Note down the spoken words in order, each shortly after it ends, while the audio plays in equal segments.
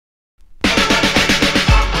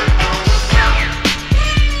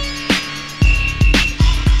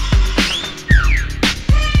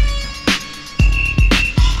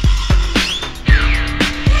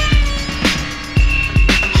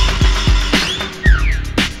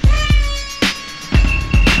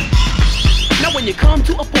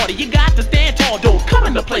Welcome to a party, you got to stand tall. Don't come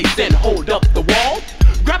in the place and hold up the wall.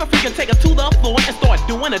 Grab a freak and take her to the floor and start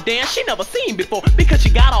doing a dance she never seen before, because she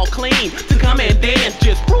got all clean to come and dance.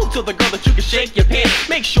 Just prove to the girl that you can shake your pants.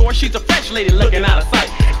 Make sure she's a fresh lady looking out of sight,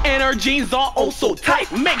 and her jeans are oh so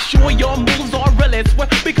tight. Make sure your moves are really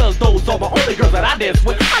swift, because those are the only girls that I dance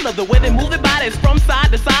with. I love the way they move their bodies from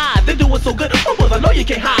side to side. They do it so good, oh I know you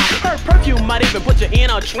can't hide. Her perfume might even put you in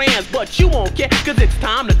a trance, but you won't care, cause it's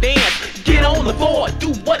time to dance. Get on the floor,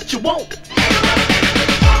 do what you want.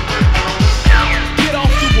 Get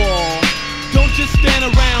off the wall. Don't just stand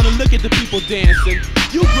around and look at the people dancing.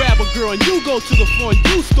 You grab a girl and you go to the floor and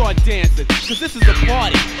you start dancing, cause this is a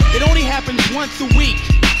party. It only happens once a week.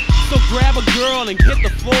 So grab a girl and hit the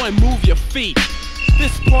floor and move your feet.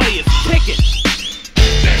 This party is kicking.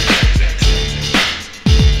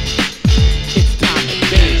 It's time to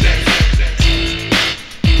dance.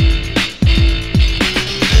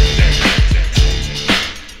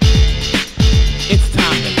 It's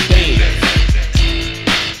time to dance.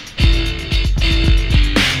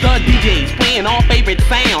 The DJ's playing our favorite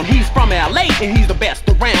sound. He's from LA and he's the best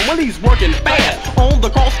around. Well, he's working fast on the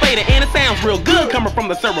crossfader, and it sounds real good coming from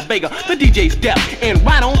the Cerro Vega. The DJ's deft and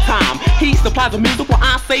right on time. He supplies the music while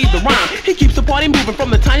I say the rhyme. He keeps the party moving from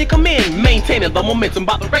the time you come in, maintaining the momentum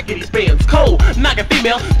by the record he spins. Cold, knocking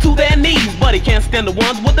females to their knees, but he can't stand the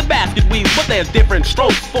ones with the basket weaves. But there's different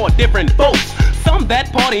strokes for different folks. Some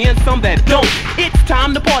that party and some that don't. It's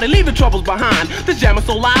time to party, leave your troubles behind. The jam is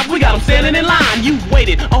so live, we got them standing in line. You've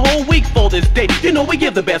waited a whole week for this day. You know we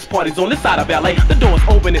give the best parties on this side of LA. The doors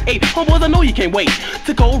open at 8. Homeboys, I know you can't wait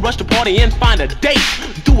to go rush the party and find a date.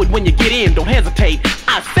 Do it when you get in, don't hesitate.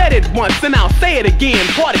 I said it once and I'll say it again.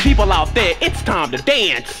 Party people out there, it's time to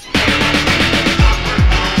dance.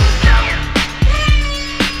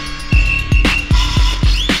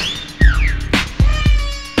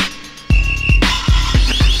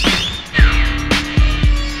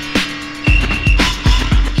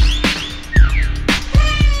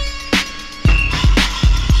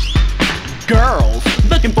 Girls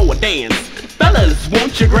looking for a dance. Fellas,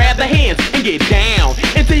 won't you grab the hands and get down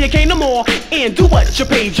until you can't no more, and do what you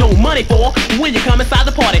paid your money for. When you come inside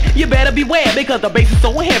the party, you better beware, because the bass is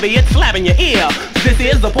so heavy it's slapping your ear. This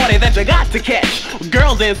is the party that you got to catch.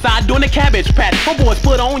 Girls inside doing the cabbage patch. Homeboys,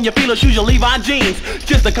 put on your Fila shoes, your Levi jeans,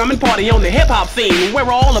 just to come and party on the hip-hop scene.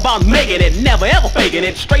 We're all about making it, never ever faking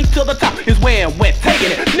it. Straight to the top is where we're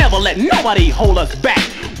taking it. Never let nobody hold us back.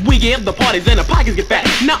 We give the parties and the pockets get fat.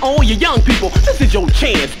 Now all you young people, this is your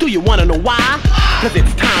chance. Do you wanna know why? Cause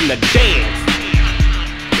it's time to dance.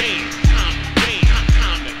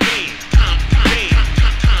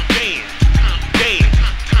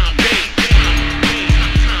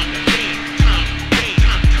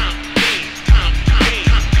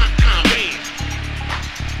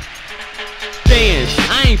 Dance,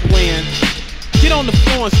 I ain't playing. Get on the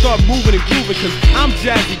floor and start moving and grooving, cause I'm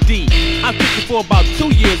Jazzy D. I've been for about 2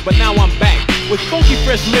 years, but now I'm back with funky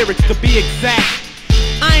fresh lyrics to be exact.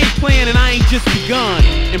 I ain't playing and I ain't just begun,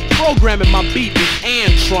 and programming my beat is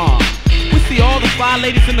antron. We see all the fly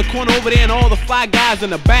ladies in the corner over there and all the fly guys in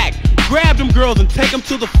the back. Grab them girls and take them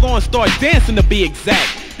to the floor and start dancing, to be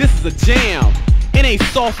exact. This is a jam, it ain't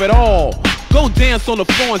soft at all. Go dance on the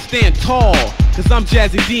floor and stand tall, cause I'm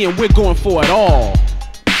Jazzy D and we're going for it all.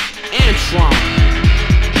 Antron.